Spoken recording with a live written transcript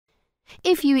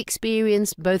If you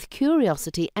experience both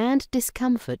curiosity and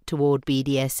discomfort toward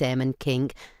BDSM and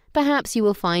kink, perhaps you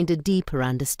will find a deeper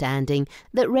understanding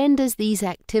that renders these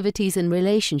activities and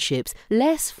relationships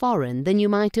less foreign than you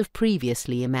might have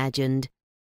previously imagined.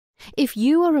 If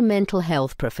you are a mental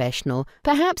health professional,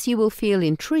 perhaps you will feel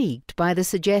intrigued by the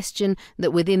suggestion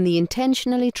that within the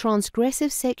intentionally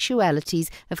transgressive sexualities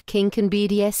of kink and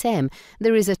BDSM,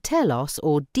 there is a telos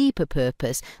or deeper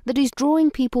purpose that is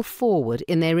drawing people forward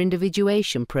in their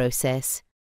individuation process.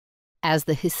 As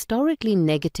the historically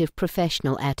negative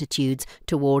professional attitudes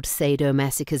towards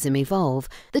sadomasochism evolve,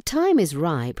 the time is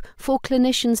ripe for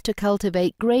clinicians to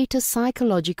cultivate greater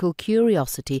psychological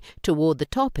curiosity toward the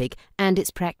topic and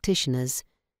its practitioners.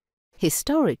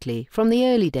 Historically, from the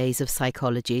early days of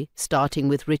psychology, starting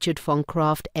with Richard von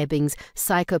Krafft-Ebing's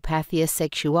Psychopathia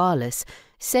Sexualis,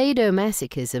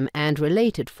 sadomasochism and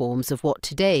related forms of what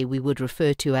today we would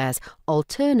refer to as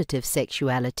alternative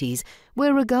sexualities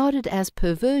were regarded as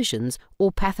perversions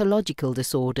or pathological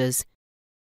disorders.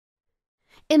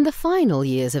 In the final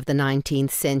years of the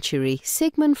 19th century,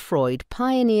 Sigmund Freud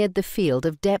pioneered the field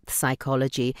of depth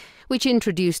psychology, which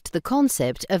introduced the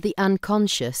concept of the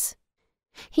unconscious.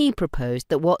 He proposed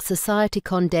that what society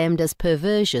condemned as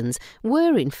perversions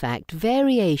were in fact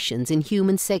variations in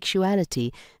human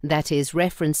sexuality, that is,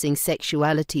 referencing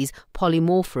sexuality's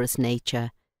polymorphous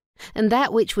nature. And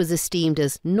that which was esteemed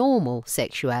as normal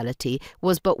sexuality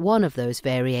was but one of those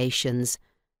variations.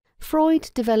 Freud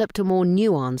developed a more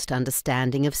nuanced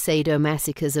understanding of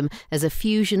sadomasochism as a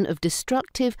fusion of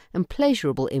destructive and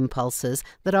pleasurable impulses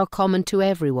that are common to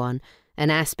everyone, an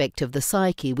aspect of the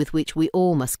psyche with which we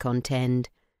all must contend.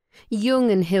 Jung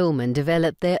and Hillman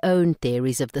developed their own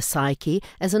theories of the psyche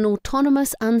as an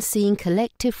autonomous, unseen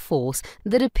collective force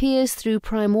that appears through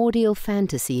primordial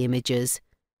fantasy images.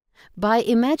 By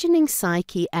imagining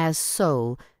psyche as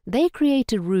soul, they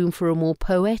created room for a more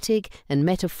poetic and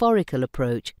metaphorical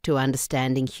approach to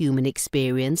understanding human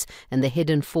experience and the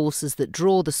hidden forces that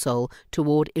draw the soul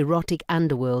toward erotic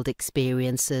underworld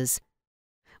experiences.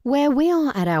 Where we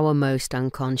are at our most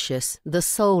unconscious, the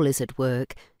soul is at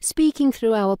work, speaking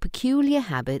through our peculiar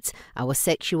habits, our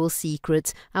sexual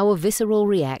secrets, our visceral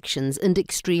reactions and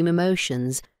extreme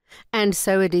emotions. And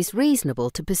so it is reasonable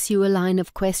to pursue a line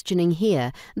of questioning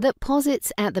here that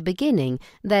posits at the beginning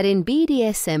that in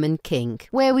BDSM and kink,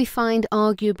 where we find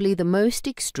arguably the most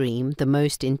extreme, the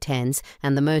most intense,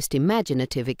 and the most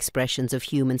imaginative expressions of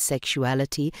human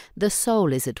sexuality, the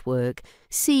soul is at work,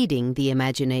 seeding the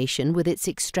imagination with its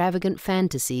extravagant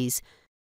fantasies.